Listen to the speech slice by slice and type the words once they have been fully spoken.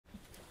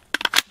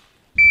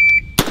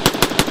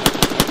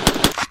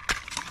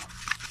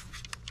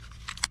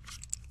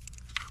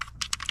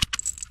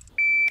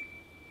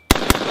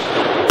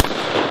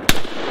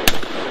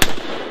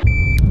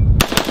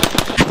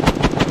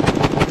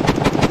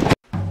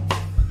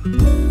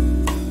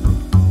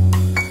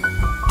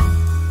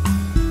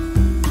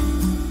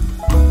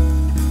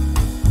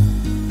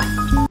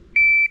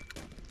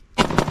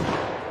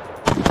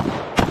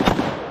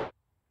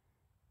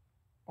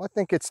I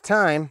think it's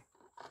time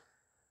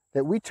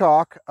that we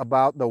talk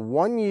about the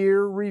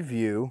 1-year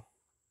review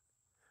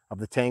of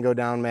the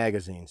TangoDown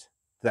magazines.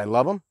 Did I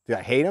love them? Did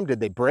I hate them?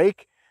 Did they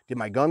break? Did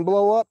my gun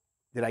blow up?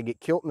 Did I get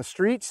killed in the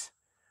streets?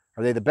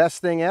 Are they the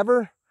best thing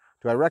ever?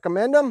 Do I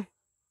recommend them?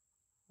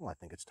 Well, I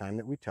think it's time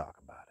that we talk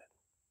about it.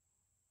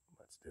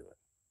 Let's do it.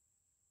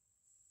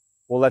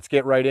 Well, let's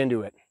get right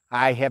into it.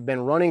 I have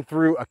been running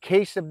through a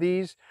case of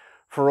these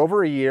for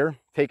over a year,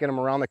 taking them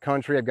around the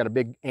country. I've got a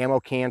big ammo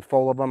can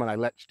full of them, and I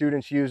let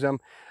students use them.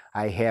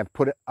 I have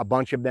put a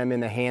bunch of them in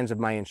the hands of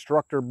my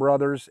instructor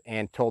brothers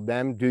and told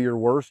them, do your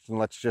worst, and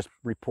let's just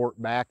report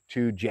back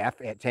to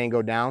Jeff at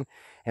TangoDown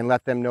and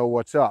let them know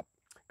what's up.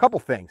 Couple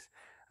things.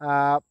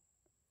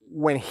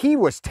 When he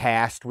was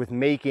tasked with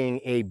making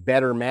a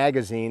better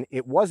magazine,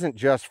 it wasn't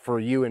just for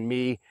you and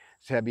me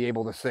to be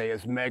able to say,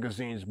 is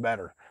magazine's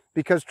better?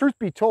 Because truth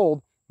be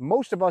told,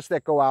 most of us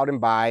that go out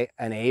and buy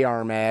an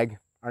AR mag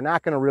are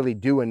not going to really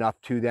do enough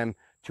to them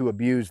to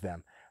abuse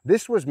them.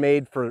 This was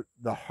made for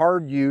the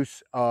hard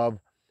use of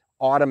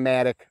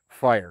automatic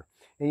fire.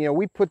 And you know,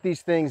 we put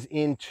these things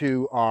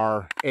into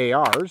our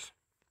ARs.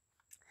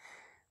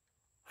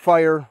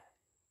 Fire,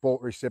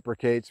 bolt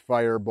reciprocates,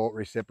 fire, bolt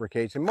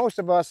reciprocates. And most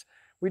of us,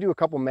 we do a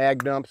couple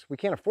mag dumps. We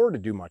can't afford to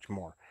do much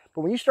more.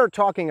 But when you start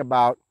talking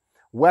about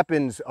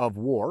weapons of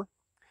war,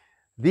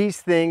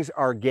 these things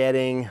are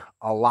getting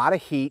a lot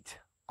of heat,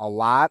 a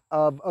lot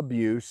of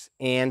abuse,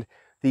 and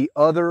the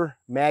other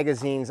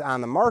magazines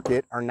on the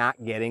market are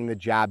not getting the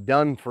job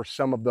done for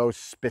some of those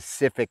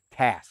specific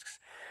tasks.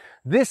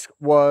 This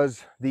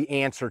was the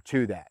answer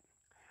to that.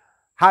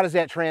 How does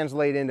that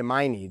translate into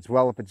my needs?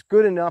 Well, if it's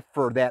good enough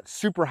for that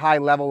super high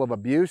level of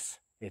abuse,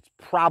 it's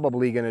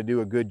probably going to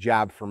do a good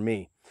job for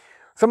me.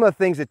 Some of the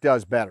things it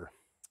does better.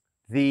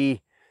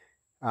 The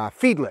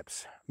feed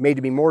lips made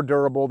to be more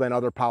durable than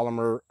other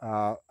polymer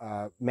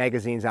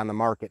magazines on the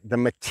market. The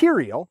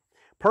material,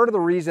 part of the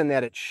reason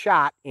that it's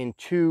shot in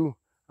two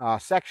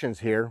sections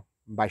here,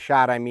 by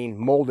shot I mean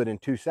molded in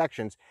two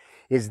sections,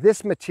 is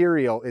this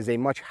material is a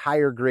much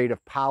higher grade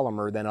of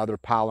polymer than other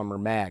polymer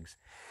mags.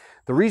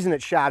 The reason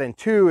it's shot in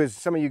two is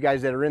some of you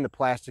guys that are in the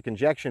plastic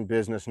injection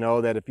business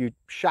know that if you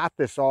shot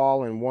this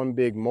all in one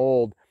big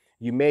mold,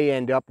 you may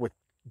end up with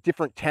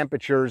different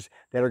temperatures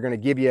that are going to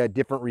give you a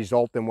different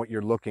result than what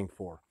you're looking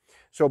for.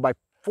 So by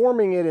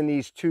forming it in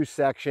these two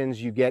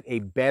sections, you get a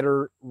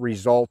better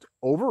result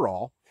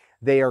overall.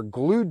 They are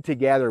glued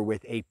together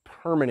with a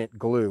permanent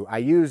glue. I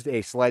used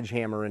a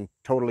sledgehammer and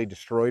totally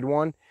destroyed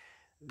one.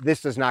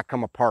 This does not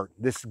come apart.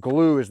 This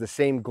glue is the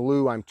same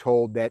glue, I'm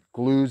told, that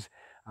glues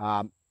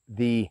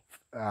the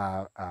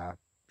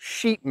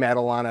sheet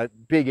metal on a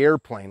big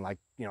airplane, like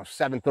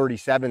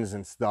 737s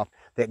and stuff,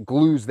 that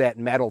glues that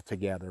metal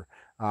together.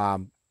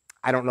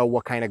 I don't know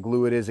what kind of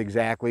glue it is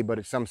exactly, but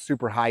it's some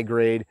super high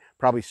grade,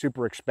 probably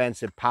super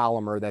expensive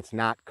polymer that's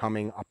not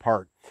coming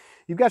apart.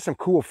 You've got some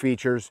cool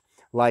features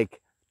like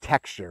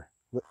texture.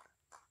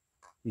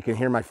 You can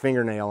hear my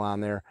fingernail on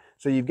there.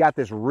 So you've got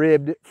this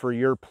ribbed for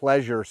your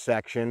pleasure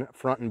section,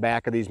 front and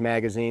back of these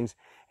magazines.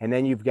 And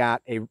then you've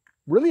got a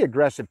really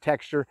aggressive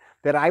texture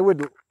that I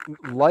would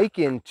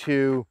liken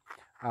to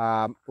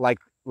like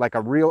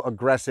a real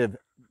aggressive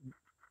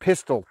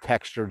pistol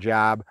texture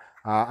job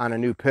on a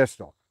new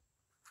pistol.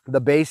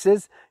 The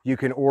bases, you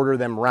can order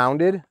them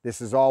rounded.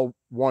 This is all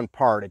one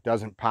part. It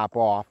doesn't pop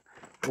off.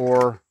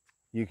 Or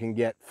you can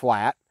get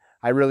flat.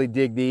 I really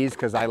dig these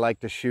because I like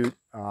to shoot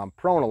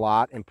prone a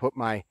lot and put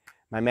my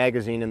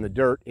magazine in the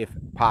dirt if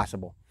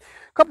possible.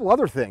 A couple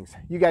other things.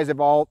 You guys have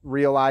all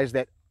realized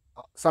that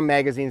some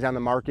magazines on the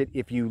market,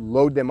 if you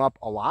load them up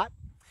a lot,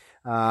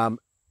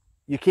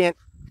 you can't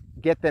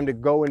get them to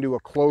go into a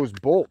closed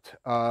bolt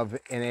of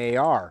an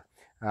AR.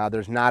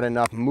 There's not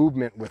enough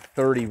movement with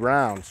 30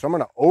 rounds. So I'm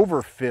going to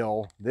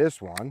overfill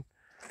this one.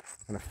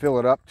 I'm going to fill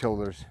it up till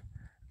there's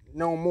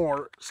no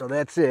more. So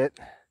that's it.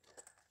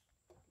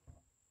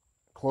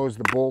 Close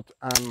the bolt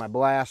on my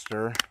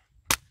blaster.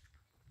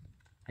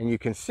 And you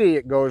can see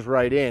it goes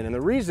right in. And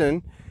the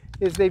reason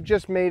is they've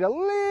just made a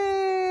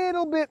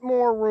little bit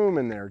more room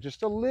in there.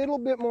 Just a little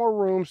bit more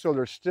room, so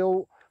there's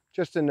still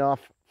just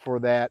enough for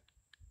that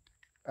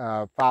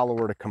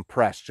follower to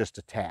compress just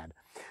a tad.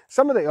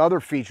 Some of the other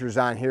features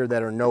on here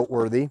that are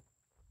noteworthy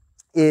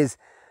is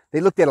they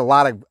looked at a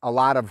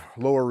lot of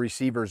lower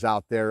receivers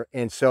out there,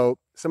 and so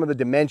some of the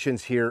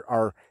dimensions here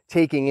are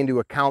taking into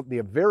account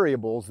the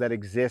variables that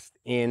exist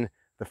in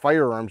the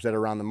firearms that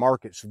are on the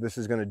market. So this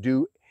is going to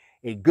do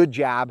a good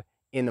job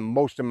in the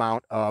most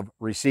amount of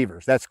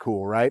receivers. That's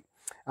cool, right?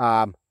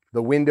 The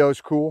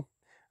window's cool.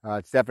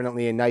 It's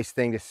definitely a nice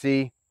thing to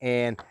see.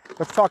 And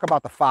let's talk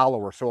about the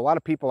follower. So a lot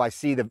of people, I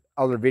see the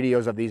other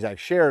videos of these I've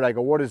shared, I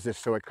go, what is this?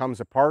 So it comes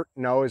apart?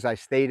 No, as I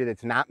stated,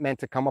 it's not meant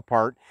to come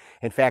apart.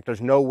 In fact,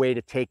 there's no way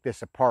to take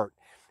this apart.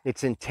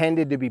 It's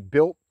intended to be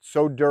built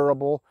so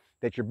durable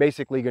that you're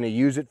basically going to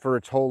use it for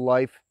its whole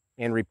life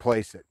and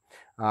replace it.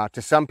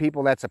 To some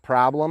people, that's a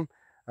problem.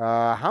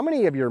 How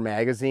many of your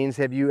magazines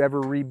have you ever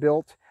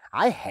rebuilt?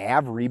 I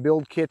have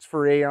rebuild kits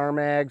for AR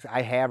mags.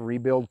 I have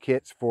rebuild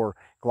kits for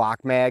Glock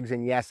mags.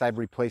 And yes, I've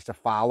replaced a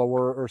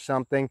follower or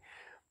something.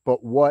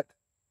 But what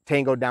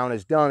TangoDown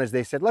has done is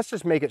they said, let's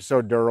just make it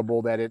so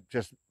durable that it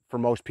just, for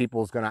most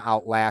people, is going to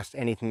outlast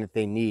anything that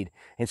they need.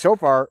 And so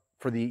far,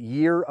 for the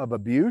year of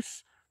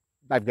abuse,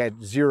 I've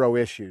got 0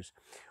 issues.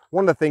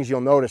 One of the things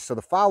you'll notice, so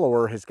the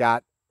follower has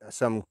got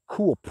some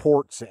cool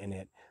ports in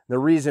it. The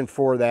reason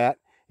for that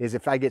is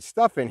if I get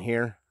stuff in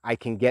here, I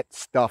can get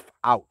stuff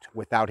out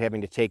without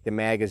having to take the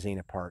magazine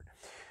apart.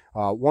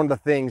 One of the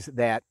things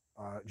that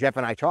Jeff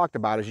and I talked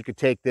about is you could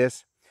take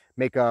this,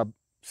 make a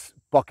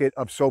bucket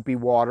of soapy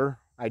water.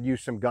 I'd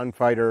use some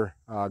gunfighter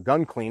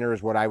gun cleaner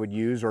is what I would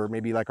use, or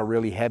maybe like a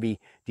really heavy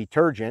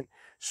detergent.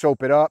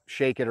 Soap it up,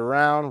 shake it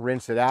around,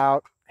 rinse it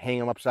out, hang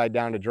them upside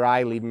down to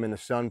dry, leave them in the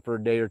sun for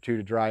a day or 2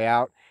 to dry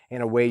out,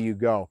 and away you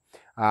go.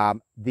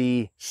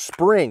 The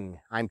spring,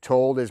 I'm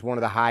told, is one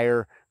of the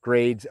higher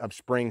grades of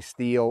spring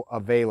steel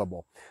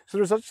available. So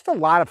there's just a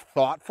lot of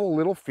thoughtful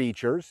little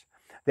features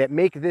that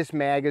make this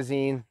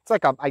magazine, it's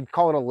like I'd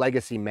call it a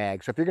legacy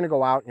mag. So if you're gonna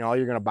go out and all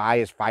you're gonna buy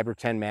is 5 or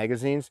 10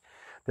 magazines,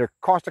 they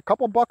cost a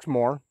couple bucks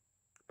more,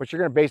 but you're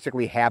gonna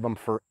basically have them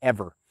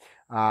forever.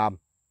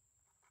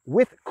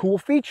 With cool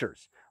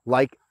features,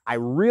 like I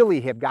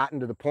really have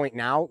gotten to the point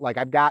now, like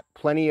I've got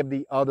plenty of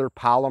the other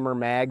polymer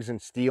mags and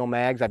steel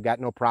mags. I've got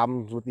no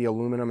problems with the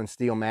aluminum and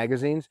steel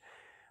magazines,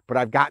 but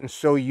I've gotten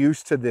so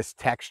used to this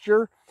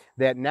texture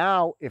that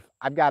now if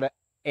I've got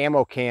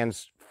ammo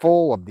cans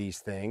full of these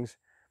things,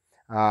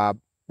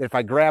 if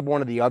I grab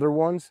one of the other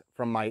ones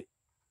from my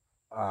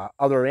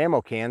other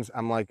ammo cans,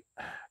 I'm like,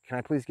 can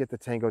I please get the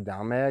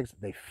TangoDown mags?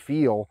 They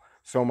feel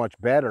so much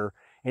better.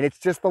 And it's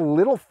just the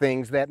little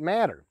things that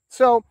matter.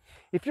 So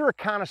if you're a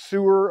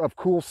connoisseur of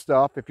cool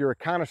stuff, if you're a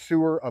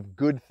connoisseur of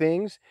good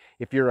things,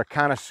 if you're a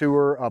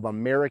connoisseur of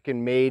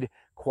American-made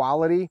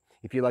quality,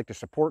 if you like to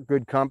support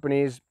good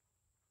companies,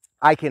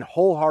 I can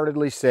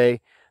wholeheartedly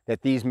say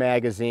that these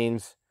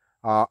magazines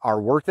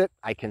are worth it.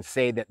 I can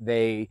say that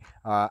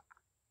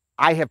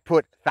I have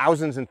put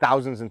thousands and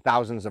thousands and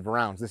thousands of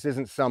rounds. This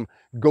isn't some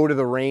go to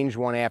the range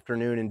one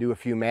afternoon and do a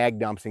few mag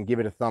dumps and give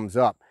it a thumbs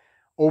up.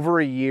 Over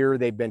a year,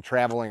 they've been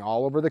traveling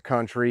all over the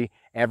country,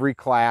 every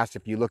class.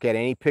 If you look at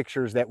any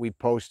pictures that we've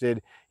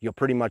posted, you'll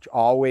pretty much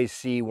always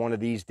see one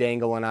of these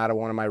dangling out of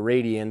one of my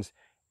Radians.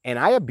 And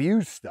I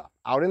abuse stuff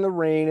out in the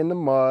rain, in the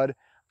mud.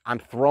 I'm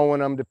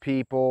throwing them to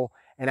people,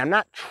 and I'm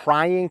not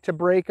trying to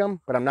break them,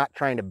 but I'm not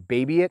trying to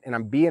baby it. And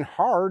I'm being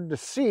hard to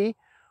see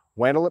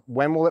when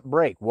will it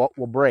break, what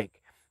will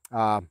break.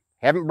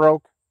 Haven't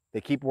broke.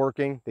 They keep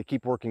working. They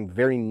keep working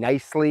very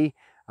nicely.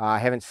 I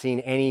haven't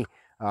seen any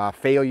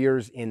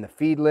failures in the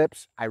feed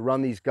lips. I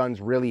run these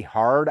guns really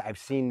hard. I've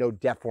seen no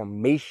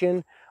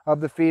deformation of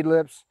the feed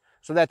lips.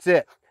 So that's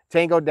it.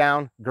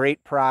 TangoDown,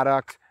 great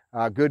product,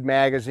 good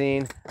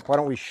magazine. Why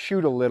don't we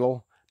shoot a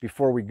little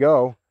before we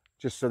go,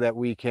 just so that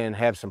we can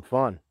have some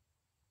fun.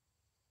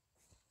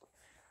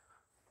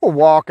 We'll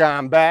walk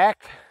on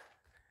back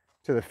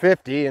to the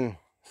 50 and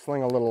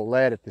sling a little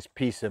lead at this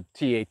piece of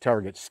TA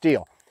Target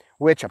steel,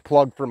 which, a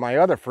plug for my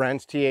other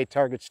friends, TA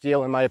Target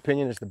steel, in my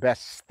opinion, is the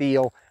best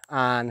steel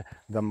on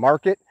the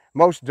market,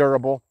 most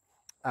durable,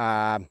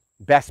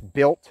 best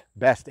built,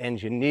 best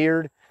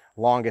engineered,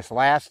 longest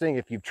lasting.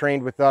 If you've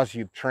trained with us,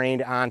 you've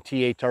trained on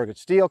TA Target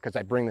steel, because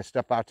I bring this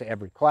stuff out to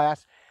every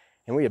class,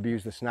 and we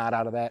abuse the snot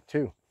out of that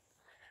too.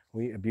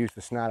 All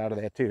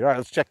right,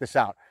 let's check this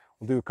out.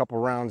 We'll do a couple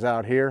rounds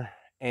out here,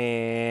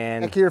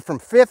 and back here from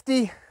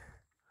 50,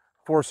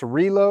 force a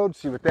reload,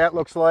 see what that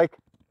looks like.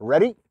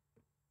 Ready?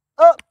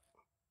 Up!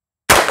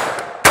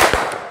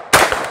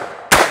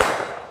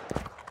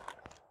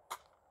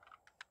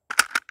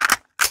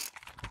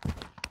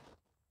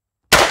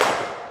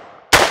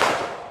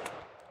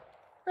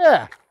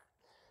 Yeah,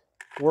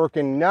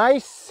 working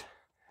nice.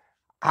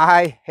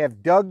 I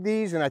have dug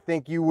these, and I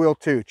think you will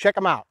too. Check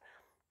them out.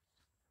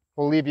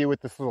 We'll leave you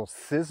with this little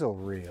sizzle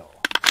reel.